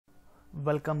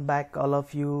Welcome back all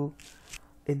of you.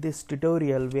 In this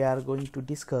tutorial we are going to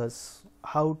discuss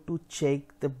how to check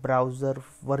the browser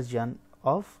version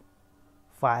of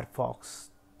Firefox.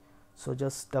 So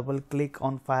just double click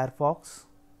on Firefox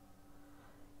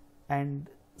and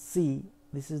see,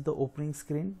 this is the opening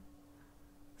screen.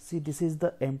 See, this is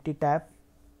the empty tab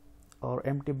or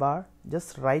empty bar.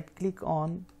 Just right click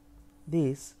on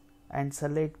this and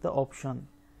select the option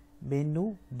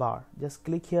menu bar. Just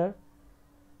click here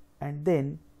and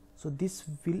then so this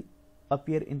will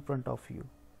appear in front of you.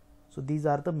 So these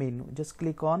are the menu. Just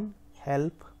click on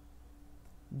help,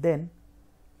 then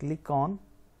click on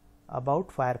about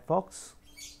Firefox.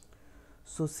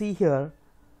 So see here,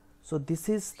 so this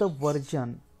is the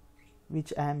version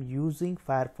which I am using,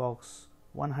 Firefox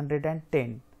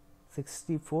 110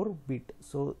 64-bit.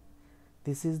 so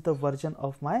this is the version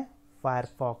of my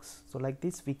Firefox. So like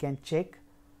this we can check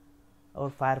our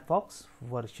Firefox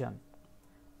version.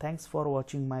 Thanks for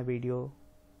watching my video.